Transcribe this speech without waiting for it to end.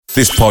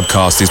This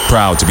podcast is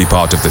proud to be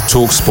part of the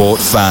TalkSport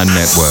Fan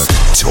Network.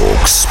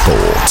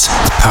 TalkSport.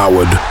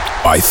 Powered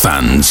by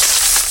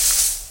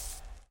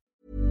fans.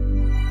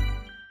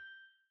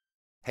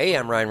 Hey,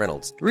 I'm Ryan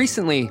Reynolds.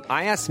 Recently,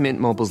 I asked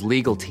Mint Mobile's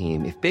legal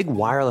team if big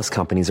wireless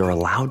companies are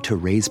allowed to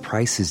raise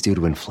prices due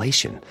to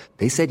inflation.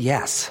 They said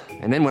yes.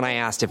 And then when I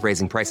asked if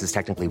raising prices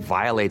technically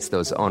violates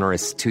those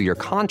onerous two-year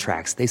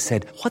contracts, they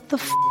said, "What the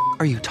f***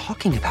 are you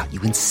talking about,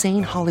 you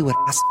insane Hollywood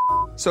ass?"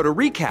 So to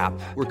recap,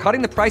 we're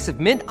cutting the price of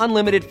Mint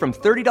Unlimited from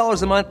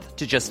 $30 a month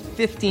to just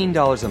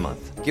 $15 a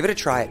month. Give it a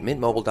try at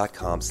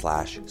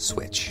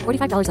mintmobile.com/switch.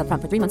 $45 up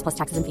front for 3 months plus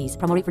taxes and fees.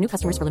 Promo rate for new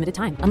customers for limited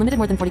time. Unlimited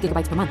more than 40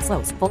 gigabytes per month.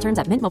 Slows full terms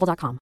at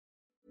mintmobile.com.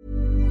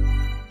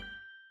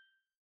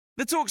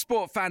 The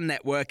TalkSport Fan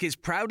Network is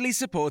proudly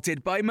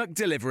supported by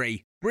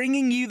McDelivery,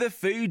 bringing you the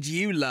food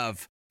you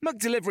love.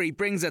 McDelivery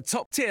brings a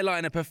top-tier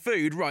lineup of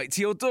food right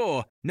to your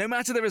door. No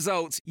matter the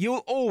result,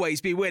 you'll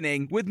always be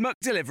winning with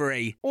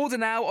McDelivery. Order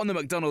now on the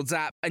McDonald's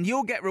app and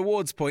you'll get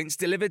rewards points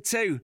delivered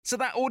too. So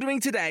that ordering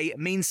today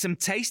means some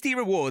tasty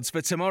rewards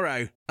for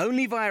tomorrow.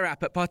 Only via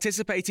app at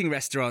participating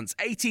restaurants.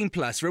 18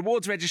 plus.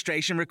 Rewards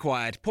registration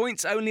required.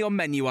 Points only on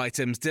menu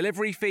items.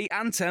 Delivery fee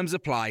and terms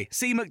apply.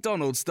 See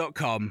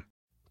mcdonalds.com.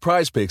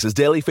 PrizePicks is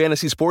daily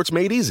fantasy sports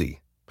made easy.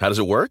 How does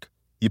it work?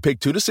 You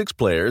pick 2 to 6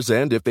 players,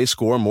 and if they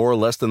score more or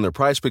less than their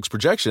PrizePicks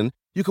projection,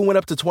 you can win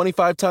up to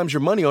 25 times your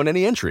money on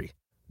any entry.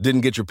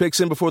 Didn't get your picks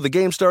in before the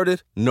game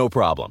started? No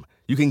problem.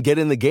 You can get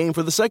in the game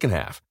for the second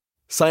half.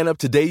 Sign up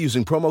today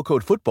using promo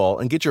code FOOTBALL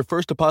and get your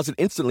first deposit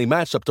instantly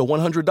matched up to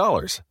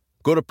 $100.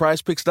 Go to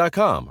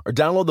prizepicks.com or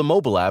download the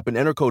mobile app and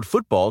enter code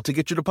FOOTBALL to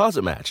get your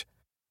deposit match.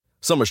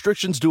 Some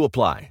restrictions do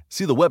apply.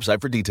 See the website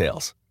for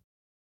details.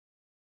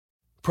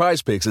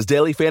 PrizePicks is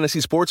daily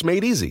fantasy sports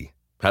made easy.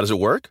 How does it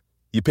work?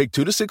 You pick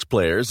 2 to 6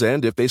 players,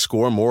 and if they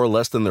score more or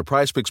less than their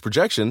PrizePicks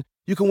projection,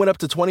 you can win up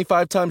to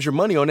 25 times your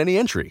money on any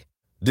entry.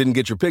 Didn't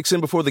get your picks in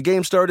before the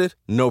game started?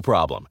 No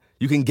problem.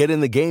 You can get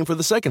in the game for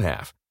the second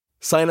half.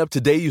 Sign up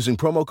today using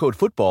promo code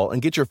FOOTBALL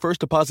and get your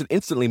first deposit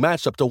instantly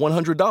matched up to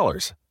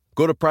 $100.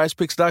 Go to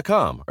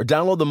prizepicks.com or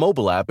download the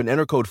mobile app and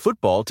enter code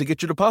FOOTBALL to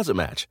get your deposit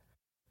match.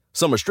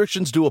 Some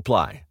restrictions do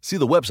apply. See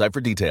the website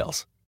for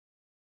details.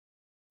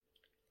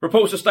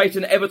 Reports are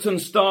stating Everton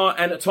star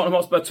and Tottenham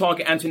Hotspur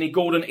target Anthony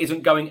Gordon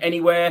isn't going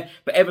anywhere,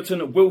 but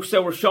Everton will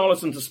sell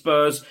Richarlison to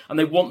Spurs and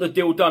they want the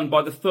deal done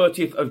by the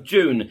 30th of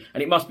June,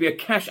 and it must be a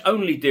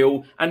cash-only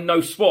deal and no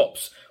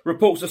swaps.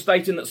 Reports are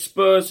stating that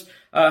Spurs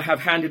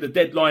have handed a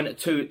deadline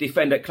to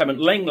defender Clement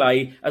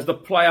Lenglet as the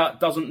player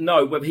doesn't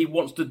know whether he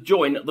wants to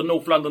join the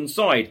North London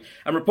side.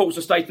 And reports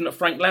are stating that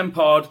Frank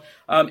Lampard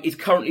is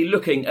currently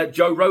looking at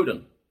Joe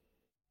Rodon.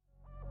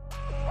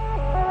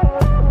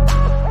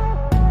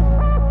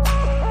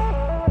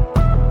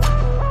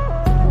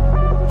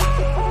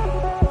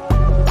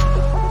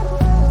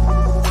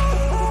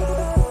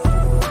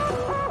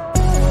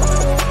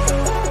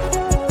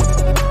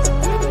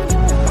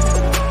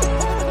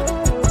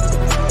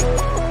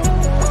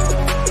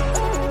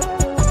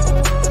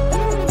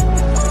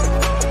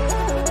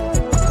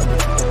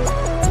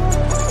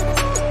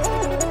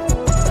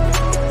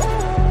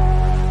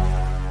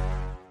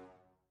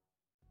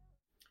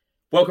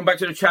 Welcome back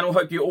to the channel.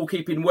 Hope you're all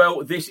keeping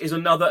well. This is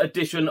another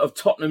edition of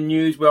Tottenham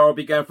News, where I'll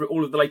be going through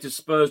all of the latest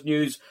Spurs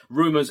news,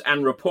 rumours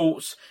and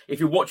reports.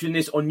 If you're watching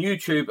this on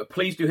YouTube,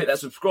 please do hit that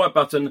subscribe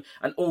button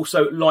and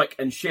also like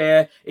and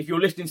share. If you're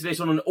listening to this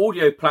on an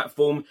audio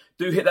platform,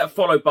 do hit that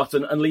follow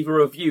button and leave a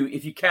review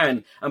if you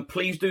can. And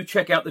please do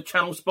check out the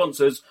channel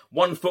sponsors,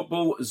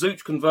 OneFootball,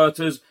 Zooch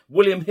Converters,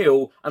 William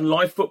Hill and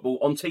Live Football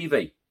on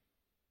TV.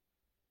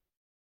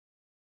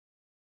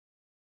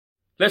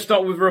 Let's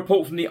start with a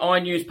report from the I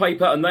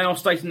newspaper, and they are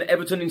stating that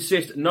Everton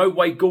insist no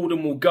way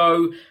Gordon will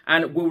go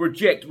and will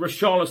reject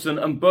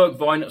Richarlison and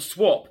Bergwijn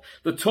swap.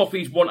 The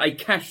Toffees want a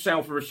cash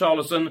sale for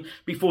Richarlison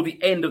before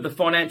the end of the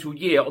financial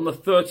year on the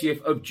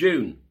 30th of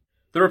June.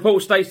 The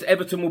report states that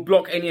Everton will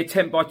block any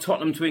attempt by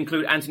Tottenham to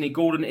include Anthony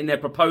Gordon in their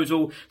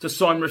proposal to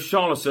sign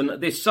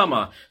Richarlison this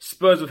summer.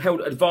 Spurs have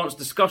held advanced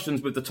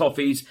discussions with the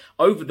Toffees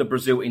over the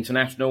Brazil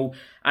international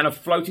and have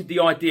floated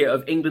the idea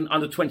of England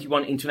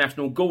under-21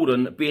 international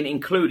Gordon being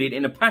included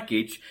in a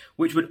package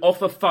which would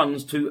offer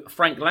funds to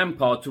Frank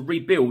Lampard to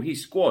rebuild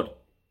his squad.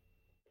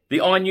 The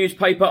I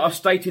newspaper are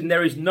stating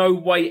there is no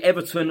way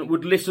Everton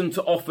would listen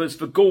to offers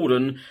for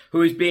Gordon,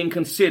 who is being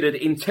considered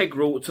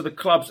integral to the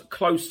club's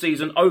close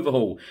season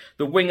overhaul.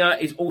 The winger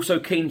is also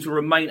keen to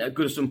remain at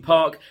Goodison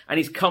Park and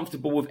is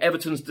comfortable with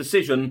Everton's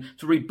decision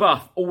to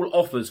rebuff all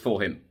offers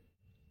for him.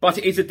 But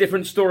it is a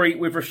different story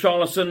with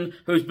Richarlison,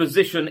 whose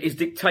position is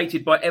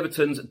dictated by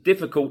Everton's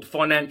difficult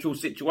financial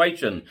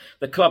situation.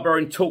 The club are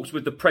in talks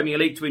with the Premier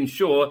League to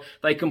ensure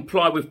they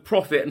comply with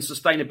profit and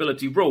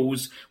sustainability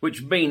rules,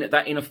 which mean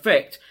that in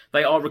effect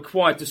they are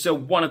required to sell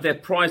one of their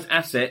prized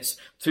assets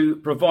to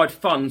provide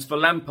funds for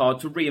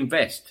Lampard to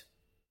reinvest.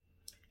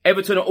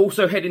 Everton are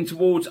also heading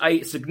towards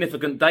a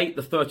significant date,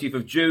 the 30th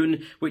of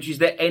June, which is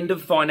their end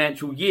of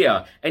financial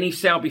year. Any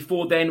sale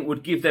before then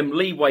would give them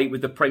leeway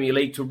with the Premier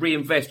League to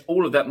reinvest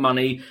all of that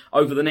money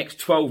over the next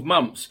 12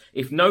 months.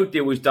 If no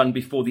deal is done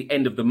before the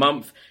end of the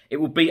month,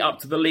 it will be up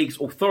to the league's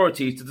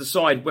authorities to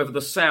decide whether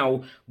the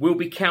sale will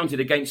be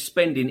counted against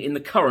spending in the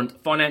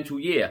current financial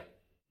year.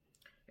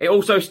 It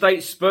also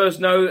states Spurs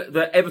know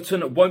that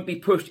Everton won't be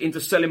pushed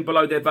into selling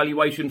below their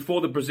valuation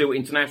for the Brazil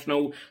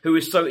international, who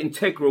is so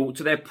integral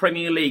to their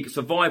Premier League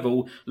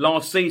survival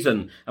last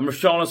season. And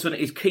Richarlison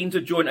is keen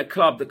to join a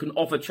club that can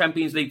offer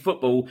Champions League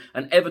football,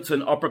 and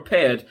Everton are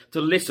prepared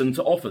to listen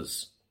to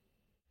offers.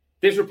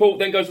 This report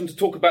then goes on to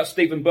talk about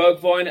Steven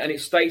Bergwijn, and it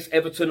states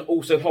Everton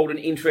also hold an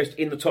interest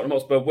in the Tottenham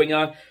Hotspur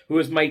winger, who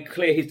has made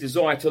clear his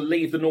desire to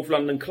leave the North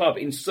London club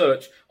in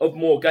search of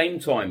more game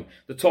time.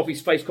 The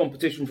Toffees face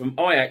competition from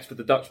Ajax for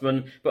the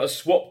Dutchman, but a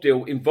swap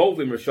deal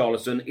involving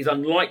Richarlison is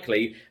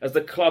unlikely, as the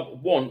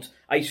club want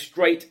a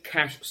straight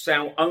cash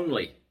sale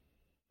only.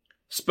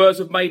 Spurs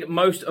have made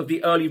most of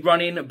the early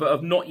run-in, but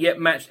have not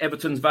yet matched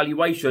Everton's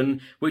valuation,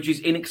 which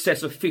is in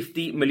excess of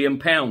 £50 million.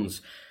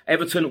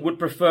 Everton would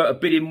prefer a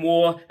bidding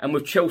war, and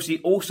with Chelsea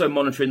also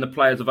monitoring the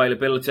players'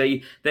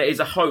 availability, there is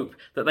a hope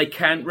that they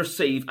can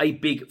receive a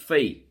big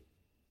fee.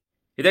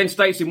 It then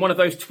states in one of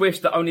those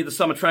twists that only the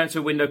summer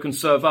transfer window can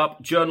serve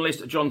up,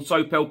 journalist John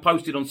Sopel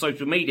posted on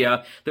social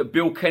media that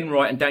Bill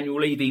Kenwright and Daniel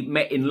Levy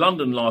met in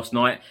London last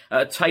night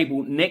at a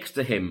table next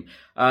to him.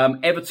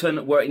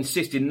 Everton were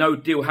insisting no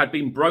deal had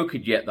been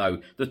brokered yet,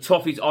 though. The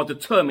Toffees are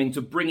determined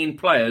to bring in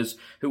players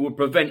who will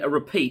prevent a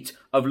repeat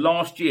of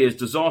last year's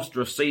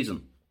disastrous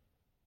season.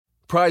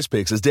 Prize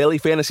Picks is daily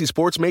fantasy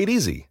sports made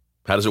easy.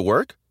 How does it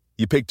work?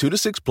 You pick 2 to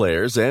 6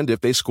 players, and if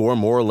they score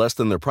more or less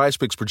than their Prize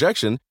Picks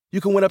projection, you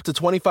can win up to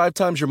 25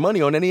 times your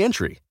money on any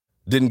entry.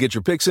 Didn't get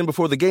your picks in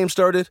before the game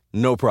started?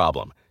 No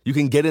problem. You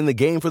can get in the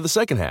game for the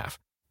second half.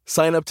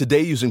 Sign up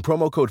today using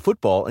promo code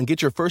FOOTBALL and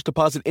get your first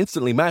deposit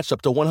instantly matched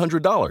up to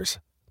 $100.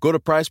 Go to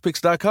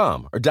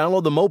prizepicks.com or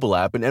download the mobile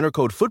app and enter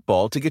code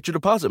FOOTBALL to get your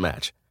deposit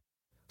match.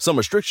 Some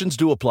restrictions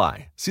do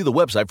apply. See the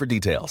website for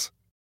details.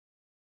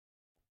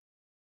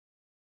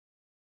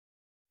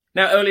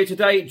 Now, earlier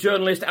today,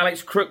 journalist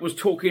Alex Crook was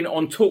talking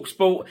on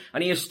TalkSport,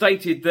 and he has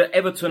stated that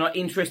Everton are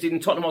interested in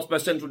Tottenham Hotspur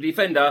central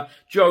defender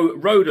Joe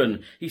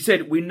Rodon. He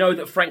said, "We know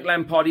that Frank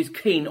Lampard is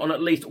keen on at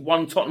least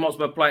one Tottenham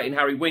Hotspur player in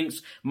Harry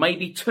Winks,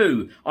 maybe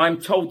 2. I am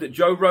told that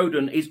Joe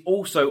Rodon is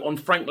also on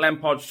Frank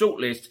Lampard's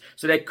shortlist,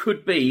 so there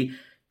could be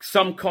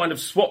some kind of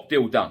swap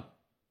deal done."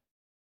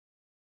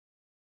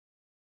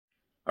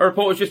 A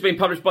report has just been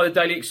published by the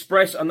Daily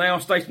Express, and they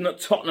are stating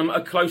that Tottenham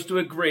are close to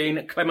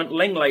agreeing Clement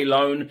Lenglet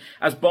loan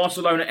as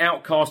Barcelona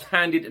outcast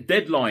handed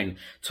deadline.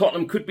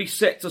 Tottenham could be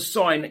set to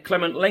sign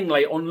Clement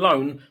Lenglet on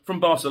loan from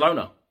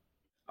Barcelona.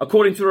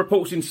 According to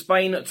reports in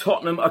Spain,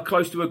 Tottenham are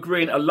close to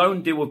agreeing a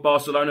loan deal with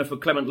Barcelona for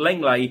Clement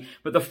Lenglet,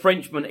 but the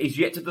Frenchman is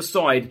yet to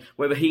decide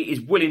whether he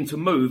is willing to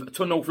move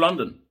to North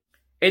London.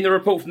 In the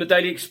report from the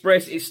Daily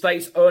Express, it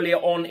states earlier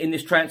on in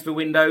this transfer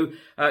window,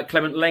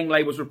 Clement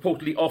Lenglet was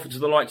reportedly offered to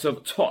the likes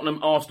of Tottenham,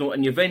 Arsenal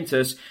and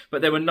Juventus,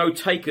 but there were no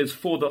takers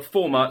for the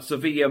former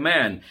Sevilla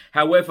man.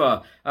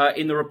 However,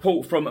 in the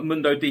report from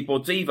Mundo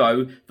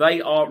Deportivo,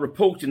 they are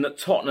reporting that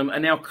Tottenham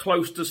are now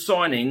close to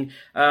signing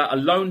a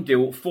loan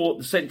deal for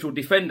the central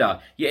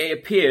defender. Yet it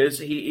appears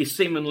he is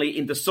seemingly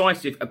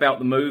indecisive about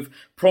the move,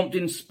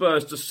 prompting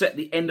Spurs to set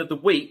the end of the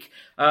week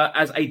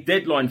as a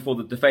deadline for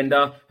the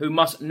defender, who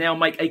must now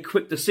make a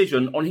quick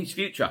decision on his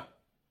future.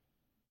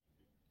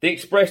 The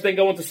Express then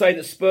go on to say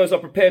that Spurs are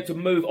prepared to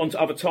move on to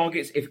other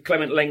targets if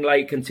Clement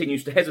Lenglet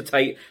continues to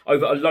hesitate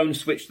over a loan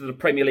switch to the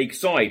Premier League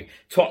side.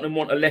 Tottenham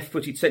want a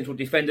left-footed central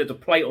defender to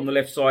play on the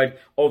left side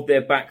of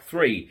their back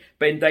three.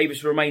 Ben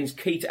Davies remains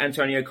key to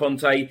Antonio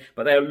Conte,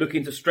 but they are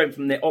looking to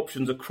strengthen their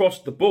options across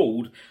the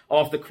board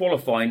after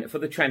qualifying for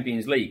the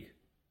Champions League.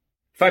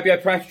 Fabio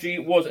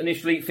Paratici was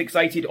initially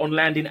fixated on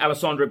landing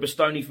Alessandro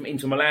Bastoni from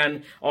Inter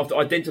Milan after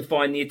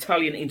identifying the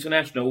Italian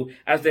international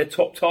as their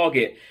top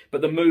target,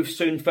 but the move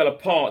soon fell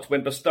apart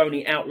when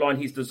Bastoni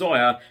outlined his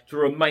desire to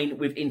remain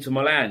with Inter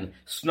Milan,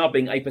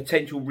 snubbing a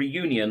potential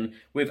reunion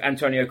with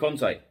Antonio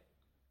Conte.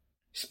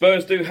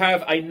 Spurs do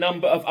have a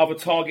number of other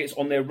targets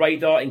on their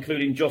radar,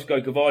 including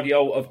Josko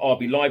Gvardiol of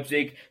RB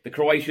Leipzig. The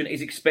Croatian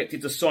is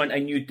expected to sign a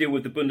new deal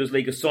with the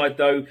Bundesliga side,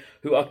 though,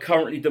 who are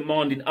currently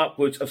demanding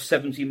upwards of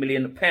 £70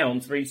 million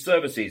for his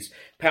services.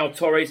 Pau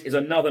Torres is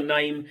another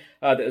name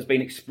that has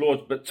been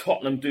explored, but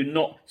Tottenham do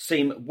not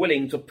seem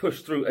willing to push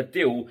through a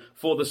deal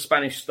for the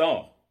Spanish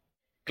star.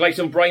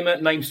 Gleison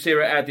Bremer, named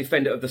Serie A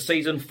Defender of the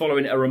Season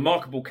following a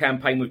remarkable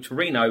campaign with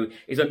Torino,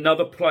 is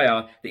another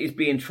player that is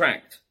being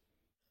tracked.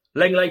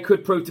 Lenglet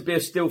could prove to be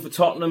a steal for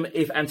Tottenham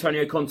if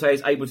Antonio Conte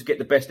is able to get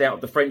the best out of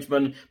the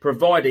Frenchman,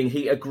 providing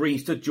he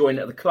agrees to join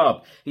at the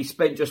club. He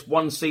spent just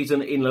one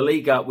season in La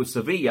Liga with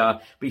Sevilla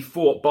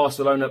before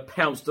Barcelona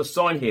pounced to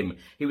sign him.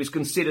 He was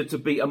considered to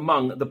be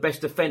among the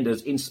best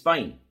defenders in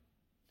Spain.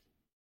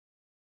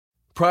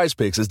 Prize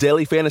Picks is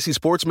daily fantasy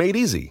sports made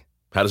easy.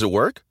 How does it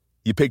work?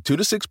 You pick 2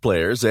 to 6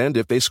 players, and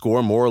if they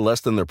score more or less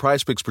than their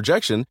prize picks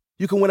projection,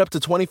 you can win up to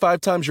 25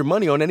 times your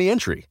money on any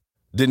entry.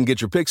 Didn't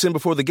get your picks in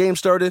before the game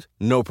started?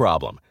 No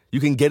problem.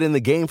 You can get in the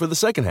game for the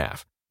second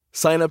half.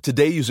 Sign up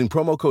today using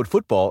promo code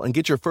FOOTBALL and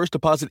get your first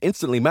deposit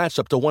instantly matched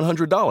up to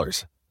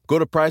 $100. Go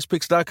to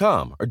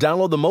prizepicks.com or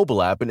download the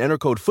mobile app and enter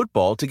code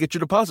FOOTBALL to get your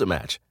deposit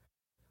match.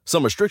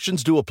 Some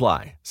restrictions do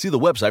apply. See the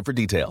website for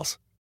details.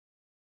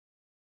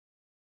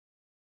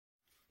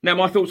 Now,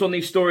 my thoughts on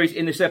these stories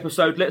in this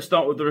episode. Let's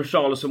start with the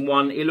Richarlison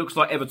one. It looks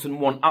like Everton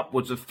want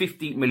upwards of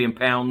 £50 million.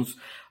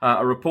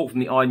 A report from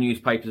the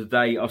newspaper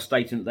today are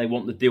stating that they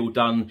want the deal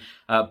done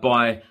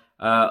by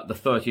the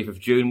 30th of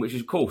June, which,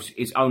 of course,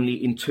 is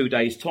only in 2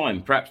 days'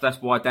 time. Perhaps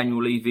that's why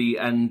Daniel Levy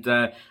and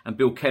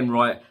Bill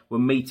Kenwright were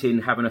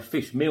meeting, having a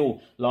fish meal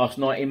last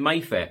night in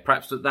Mayfair.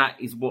 Perhaps that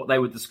is what they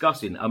were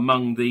discussing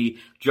among the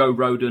Joe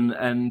Rodon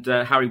and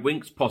Harry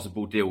Winks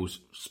possible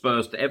deals,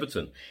 Spurs to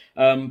Everton.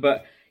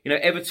 But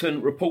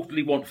Everton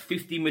reportedly want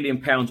 £50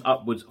 million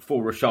upwards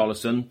for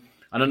Richarlison.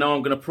 And I know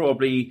I'm going to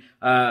probably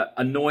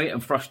annoy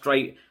and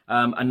frustrate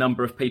a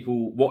number of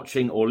people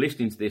watching or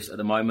listening to this at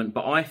the moment,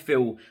 but I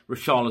feel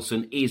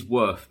Richarlison is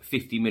worth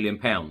 £50 million.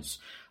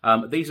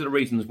 These are the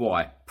reasons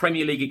why.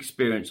 Premier League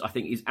experience, I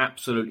think, is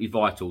absolutely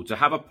vital. To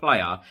have a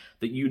player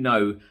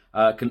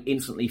that can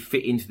instantly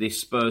fit into this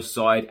Spurs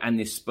side and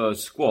this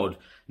Spurs squad,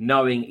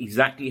 knowing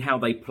exactly how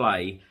they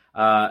play,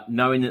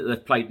 knowing that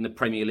they've played in the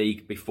Premier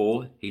League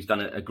before. He's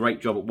done a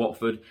great job at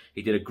Watford.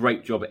 He did a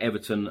great job at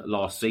Everton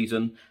last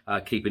season,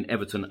 keeping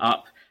Everton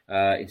up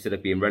instead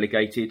of being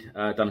relegated.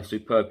 Done a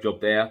superb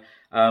job there.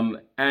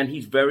 And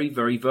he's very,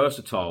 very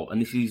versatile.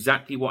 And this is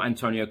exactly what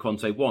Antonio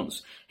Conte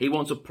wants. He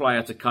wants a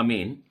player to come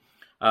in.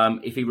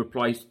 If he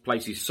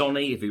replaces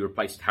Sonny, if he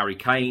replaces Harry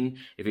Kane,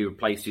 if he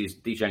replaces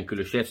Dejan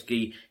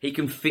Kulusevski, he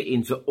can fit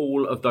into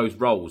all of those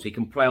roles. He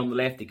can play on the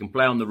left, he can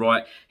play on the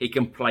right, he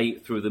can play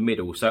through the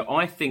middle. So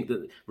I think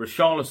that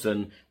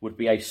Richarlison would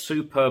be a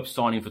superb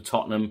signing for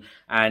Tottenham.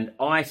 And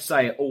I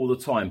say it all the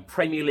time,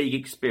 Premier League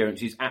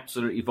experience is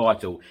absolutely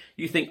vital.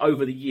 You think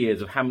over the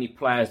years of how many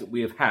players that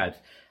we have had,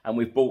 and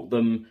we've bought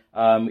them,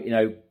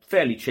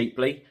 fairly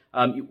cheaply.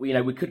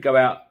 We could go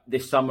out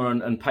this summer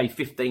and pay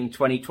 15,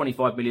 20,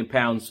 25 million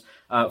pounds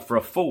for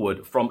a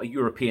forward from a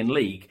European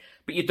league,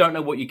 but you don't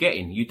know what you're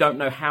getting. You don't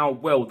know how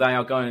well they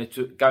are going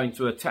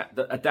to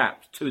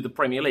adapt to the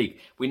Premier League.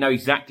 We know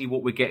exactly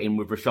what we're getting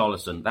with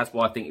Richarlison. That's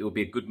why I think it would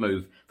be a good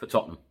move for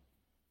Tottenham.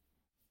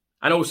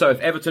 And also, if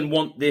Everton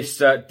want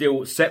this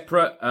deal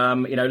separate,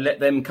 let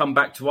them come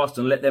back to us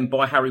and let them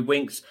buy Harry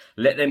Winks.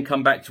 Let them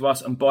come back to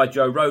us and buy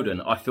Joe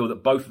Rodon. I feel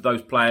that both of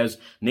those players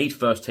need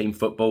first-team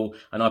football,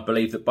 and I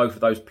believe that both of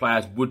those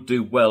players would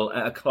do well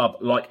at a club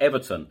like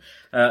Everton.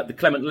 The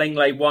Clement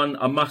Lenglet one,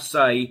 I must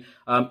say,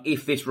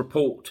 if this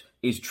report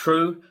is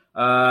true,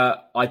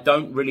 I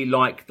don't really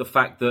like the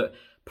fact that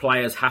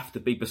players have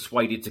to be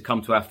persuaded to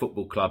come to our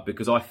football club,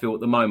 because I feel at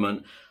the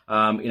moment,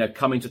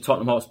 coming to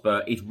Tottenham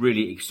Hotspur is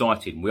really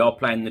exciting. We are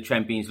playing in the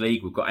Champions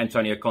League. We've got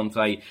Antonio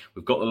Conte.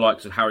 We've got the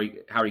likes of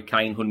Harry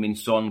Kane, Heung-min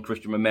Son,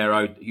 Christian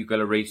Romero,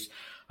 Hugo Lloris.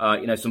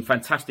 Some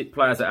fantastic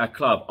players at our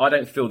club. I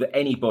don't feel that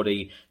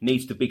anybody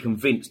needs to be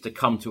convinced to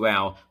come to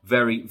our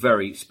very,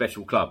 very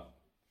special club.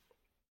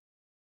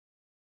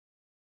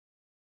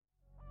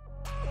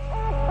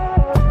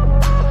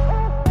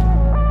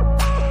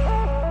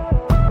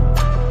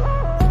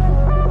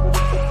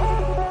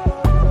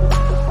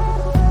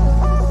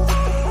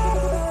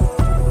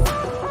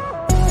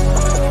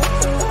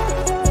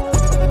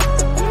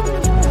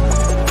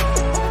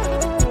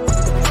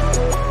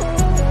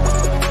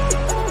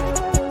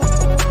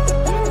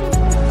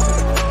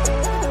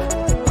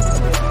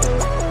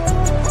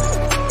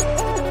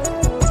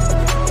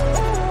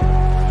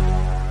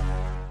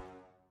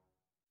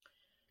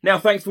 Now,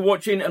 thanks for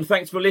watching and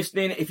thanks for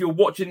listening. If you're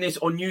watching this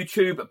on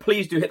YouTube,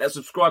 please do hit that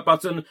subscribe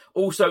button.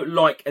 Also,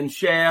 like and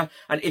share.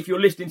 And if you're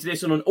listening to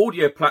this on an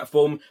audio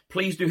platform,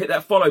 please do hit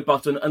that follow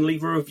button and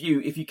leave a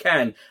review if you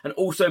can. And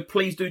also,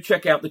 please do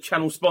check out the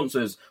channel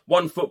sponsors,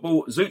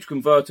 OneFootball, Zooch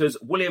Converters,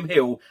 William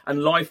Hill,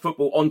 and Live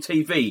Football on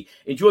TV.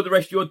 Enjoy the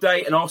rest of your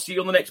day, and I'll see you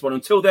on the next one.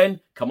 Until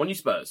then, come on, you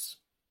Spurs.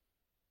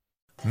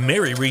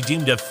 Mary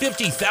redeemed a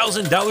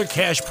 $50,000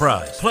 cash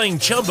prize playing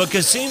Chumba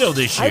Casino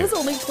this year. I was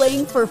only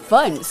playing for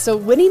fun, so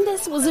winning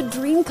this was a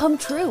dream come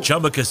true.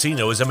 Chumba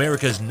Casino is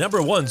America's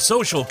 #1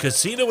 social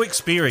casino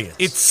experience.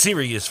 It's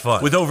serious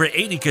fun. With over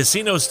 80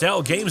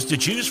 casino-style games to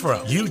choose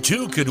from, you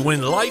too could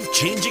win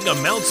life-changing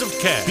amounts of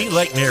cash. Be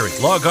like Mary.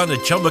 Log on to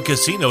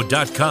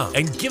ChumbaCasino.com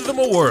and give them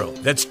a whirl.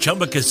 That's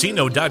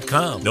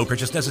ChumbaCasino.com. No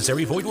purchase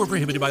necessary. Void where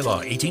prohibited by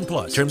law.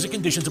 18+. Terms and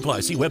conditions apply.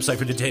 See website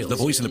for details. The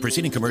voice in the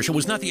preceding commercial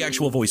was not the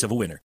actual voice of a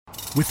winner.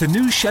 With the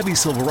new Chevy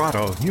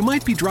Silverado, you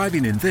might be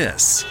driving in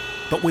this.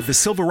 But with the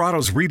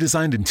Silverado's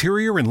redesigned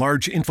interior and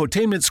large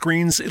infotainment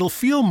screens, it'll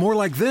feel more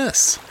like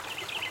this.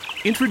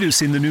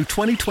 Introducing the new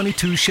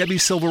 2022 Chevy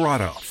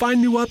Silverado. Find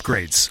new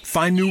upgrades.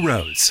 Find new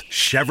roads.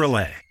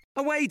 Chevrolet.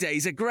 Away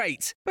days are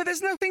great, but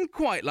there's nothing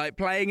quite like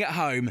playing at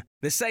home.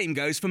 The same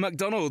goes for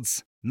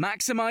McDonald's.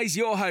 Maximize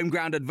your home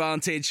ground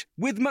advantage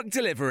with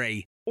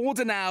McDelivery.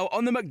 Order now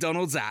on the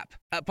McDonald's app.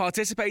 At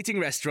participating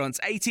restaurants,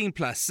 18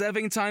 plus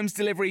serving times,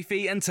 delivery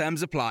fee and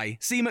terms apply.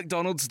 See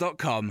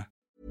mcdonalds.com.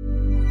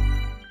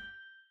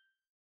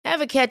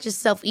 Ever catch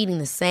yourself eating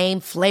the same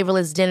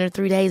flavorless dinner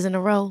 3 days in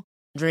a row?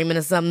 Dreaming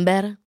of something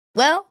better?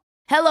 Well,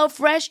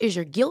 HelloFresh is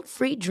your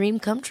guilt-free dream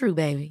come true,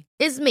 baby.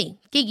 It's me,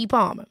 Keke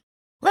Palmer.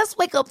 Let's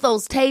wake up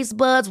those taste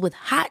buds with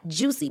hot,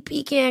 juicy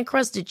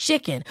pecan-crusted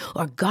chicken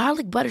or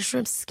garlic butter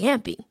shrimp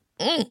scampi.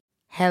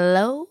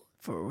 Hello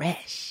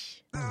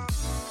Fresh.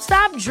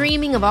 Stop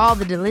dreaming of all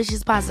the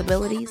delicious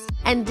possibilities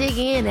and dig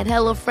in at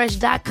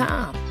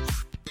HelloFresh.com.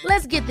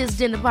 Let's get this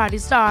dinner party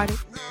started.